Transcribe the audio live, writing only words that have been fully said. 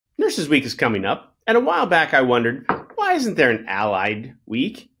Nurses Week is coming up, and a while back I wondered, why isn't there an Allied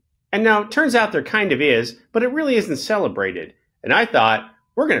Week? And now it turns out there kind of is, but it really isn't celebrated. And I thought,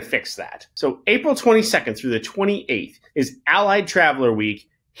 we're going to fix that. So April 22nd through the 28th is Allied Traveler Week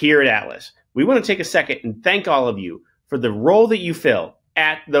here at Atlas. We want to take a second and thank all of you for the role that you fill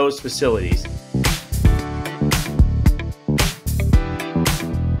at those facilities.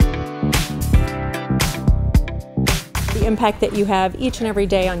 The impact that you have each and every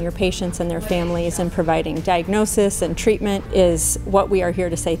day on your patients and their families and providing diagnosis and treatment is what we are here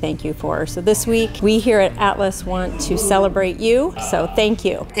to say thank you for. So this week, we here at Atlas want to celebrate you, so thank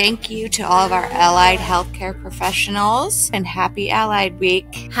you. Thank you to all of our allied healthcare professionals, and happy Allied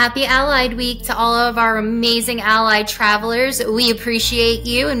Week. Happy Allied Week to all of our amazing allied travelers. We appreciate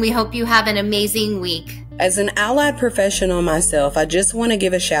you and we hope you have an amazing week. As an allied professional myself, I just want to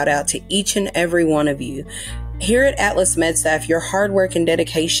give a shout out to each and every one of you. Here at Atlas MedStaff, your hard work and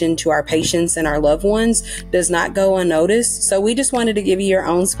dedication to our patients and our loved ones does not go unnoticed, so we just wanted to give you your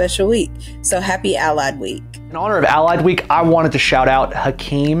own special week. So happy Allied Week. In honor of Allied Week, I wanted to shout out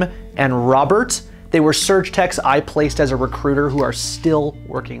Hakeem and Robert. They were surge techs I placed as a recruiter who are still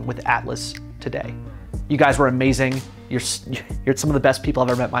working with Atlas today. You guys were amazing. You're some of the best people I've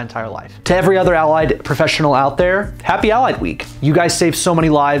ever met in my entire life. To every other allied professional out there, happy Allied Week. You guys saved so many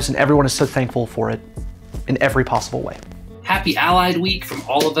lives and everyone is so thankful for it in every possible way. Happy Allied Week from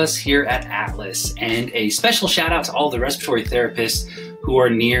all of us here at Atlas, and a special shout out to all the respiratory therapists who are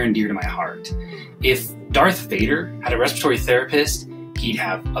near and dear to my heart. If Darth Vader had a respiratory therapist, he'd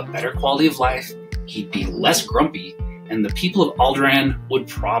have a better quality of life, he'd be less grumpy, and the people of Alderaan would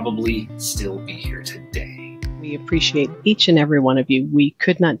probably still be here today. We appreciate each and every one of you. We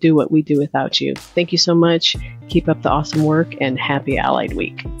could not do what we do without you. Thank you so much. Keep up the awesome work, and happy Allied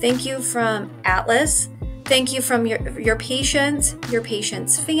Week. Thank you from Atlas. Thank you from your patients, your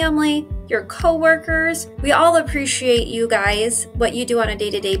patient's family, your coworkers. We all appreciate you guys, what you do on a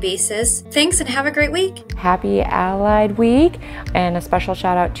day-to-day basis. Thanks and have a great week. Happy Allied Week, and a special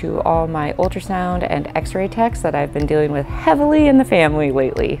shout out to all my ultrasound and x-ray techs that I've been dealing with heavily in the family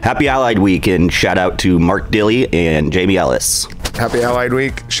lately. Happy Allied Week, and shout out to Mark Dilly and Jamie Ellis. Happy Allied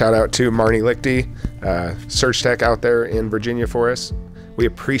Week. Shout out to Marnie Lichty, surge tech out there in Virginia for us. We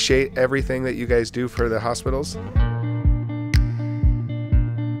appreciate everything that you guys do for the hospitals.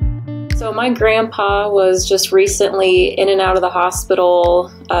 So my grandpa was just recently in and out of the hospital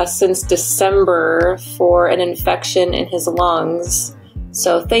since December for an infection in his lungs.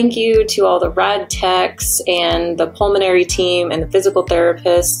 So thank you to all the rad techs and the pulmonary team and the physical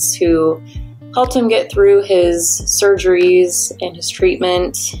therapists who helped him get through his surgeries and his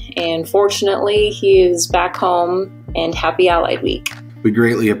treatment. And fortunately, he is back home, and happy Allied Week. We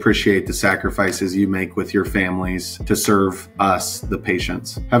greatly appreciate the sacrifices you make with your families to serve us, the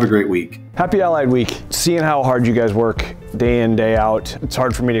patients. Have a great week. Happy Allied Week. Seeing how hard you guys work day in, day out, it's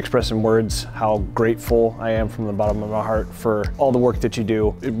hard for me to express in words how grateful I am from the bottom of my heart for all the work that you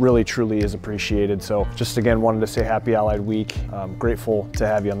do. It really, truly is appreciated. So just again, wanted to say happy Allied Week. I'm grateful to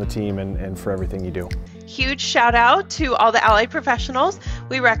have you on the team and for everything you do. Huge shout out to all the allied professionals.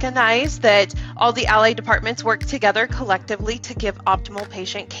 We recognize that all the allied departments work together collectively to give optimal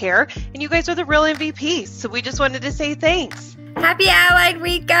patient care, and you guys are the real MVPs, so we just wanted to say thanks. Happy Allied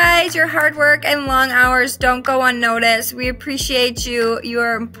Week, guys. Your hard work and long hours don't go unnoticed. We appreciate you. You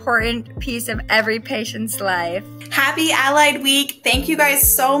are an important piece of every patient's life. Happy Allied Week. Thank you guys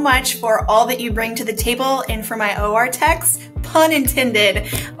so much for all that you bring to the table and for my OR techs. Pun intended.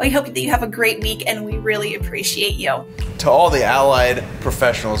 We hope that you have a great week and we really appreciate you. To all the allied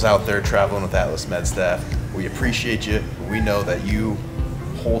professionals out there traveling with Atlas MedStaff, we appreciate you. We know that you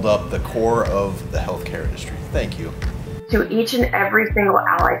hold up the core of the healthcare industry. Thank you. To each and every single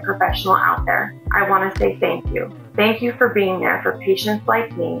allied professional out there, I want to say thank you. Thank you for being there for patients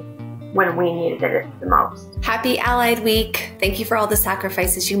like me when we needed it the most. Happy Allied Week. Thank you for all the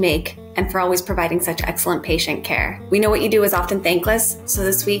sacrifices you make and for always providing such excellent patient care. We know what you do is often thankless, so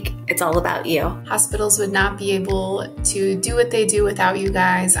this week it's all about you. Hospitals would not be able to do what they do without you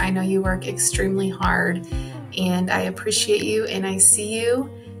guys. I know you work extremely hard, and I appreciate you, and I see you,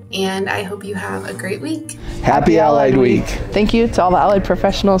 and I hope you have a great week. Happy Allied Week. Thank you to all the allied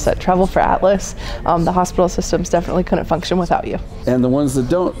professionals that travel for Atlas. The hospital systems definitely couldn't function without you. And the ones that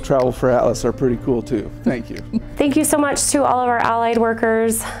don't travel for Atlas are pretty cool too. Thank you. Thank you so much to all of our allied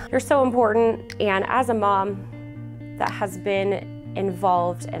workers. You're so important, and as a mom that has been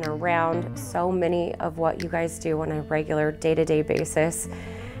involved and around so many of what you guys do on a regular day-to-day basis,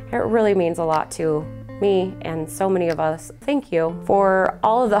 it really means a lot to me and so many of us. Thank you for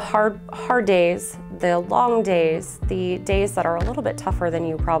all of the hard days the long days, the days that are a little bit tougher than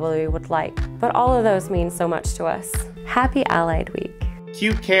you probably would like. But all of those mean so much to us. Happy Allied Week.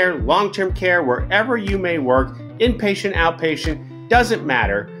 Acute care, long-term care, wherever you may work, inpatient, outpatient, doesn't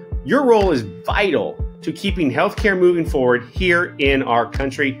matter. Your role is vital to keeping healthcare moving forward here in our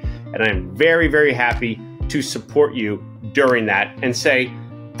country. And I'm very, very happy to support you during that and say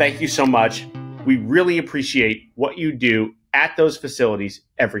thank you so much. We really appreciate what you do at those facilities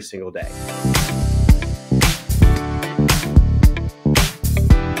every single day.